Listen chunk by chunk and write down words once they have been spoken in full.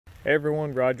Hey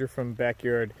everyone, Roger from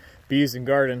Backyard Bees and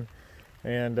Garden,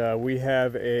 and we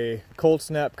have a cold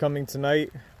snap coming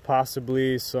tonight,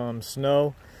 possibly some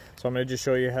snow. So I'm going to just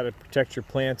show you how to protect your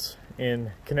plants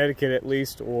in Connecticut at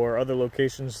least, or other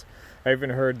locations. I even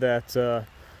heard that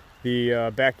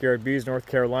the Backyard Bees, North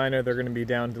Carolina, they're going to be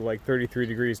down to like 33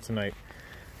 degrees tonight.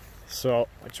 So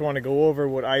I just want to go over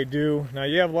what I do. Now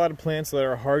you have a lot of plants that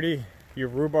are hardy. Your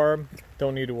rhubarb,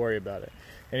 don't need to worry about it.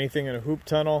 Anything in a hoop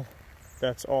tunnel,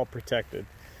 that's all protected.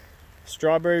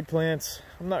 Strawberry plants,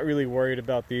 I'm not really worried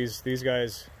about these. These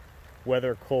guys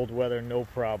weather cold weather no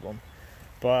problem.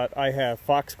 But I have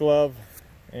foxglove,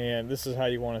 and this is how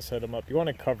you want to set them up. You want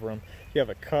to cover them. If you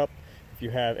have a cup, if you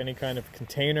have any kind of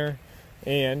container,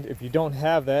 and if you don't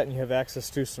have that and you have access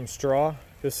to some straw,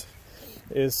 this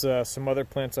is some other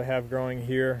plants I have growing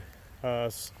here.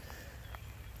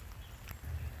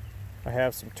 I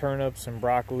have some turnips and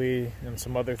broccoli and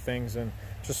some other things, and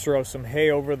just throw some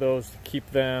hay over those to keep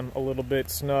them a little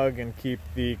bit snug and keep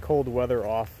the cold weather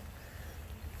off.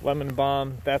 Lemon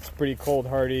balm, that's pretty cold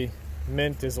hardy.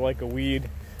 Mint is like a weed,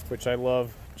 which I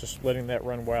love, just letting that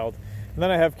run wild. And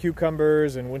then I have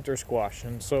cucumbers and winter squash.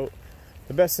 And so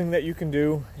the best thing that you can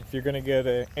do if you're going to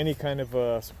get any kind of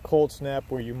a cold snap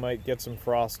where you might get some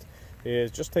frost is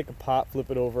just take a pot,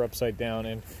 flip it over upside down,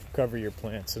 and cover your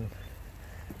plants. And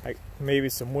maybe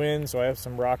some wind, so I have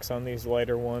some rocks on these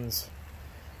lighter ones,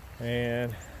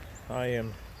 and I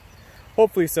am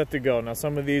hopefully set to go. Now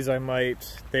some of these they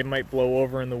might blow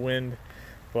over in the wind,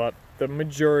 but the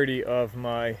majority of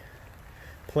my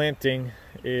planting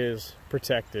is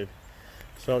protected.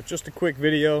 So just a quick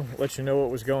video, let you know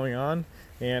what was going on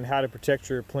and how to protect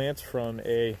your plants from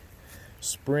a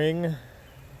spring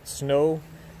snow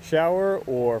shower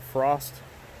or frost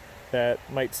that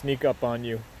might sneak up on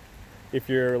you if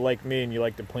you're like me and you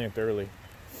like to plant early.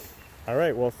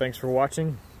 Alright, well, thanks for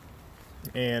watching,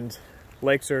 and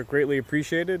likes are greatly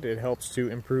appreciated. It helps to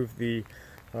improve the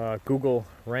Google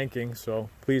ranking, so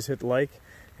please hit like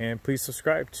and please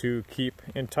subscribe to keep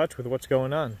in touch with what's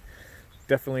going on.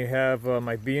 Definitely have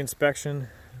my bee inspection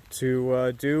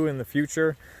to do in the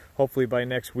future, hopefully by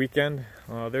next weekend.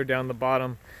 They're down the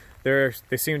bottom. They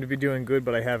seem to be doing good,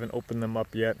 but I haven't opened them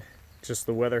up yet. Just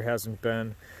the weather hasn't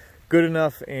been good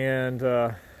enough, and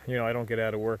you know, I don't get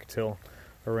out of work till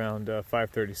around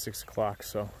 5:30, 6 o'clock,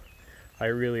 so I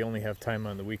really only have time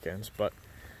on the weekends. But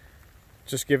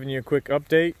just giving you a quick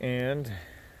update, and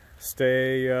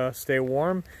stay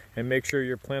warm and make sure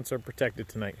your plants are protected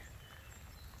tonight.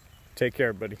 Take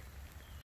care, buddy.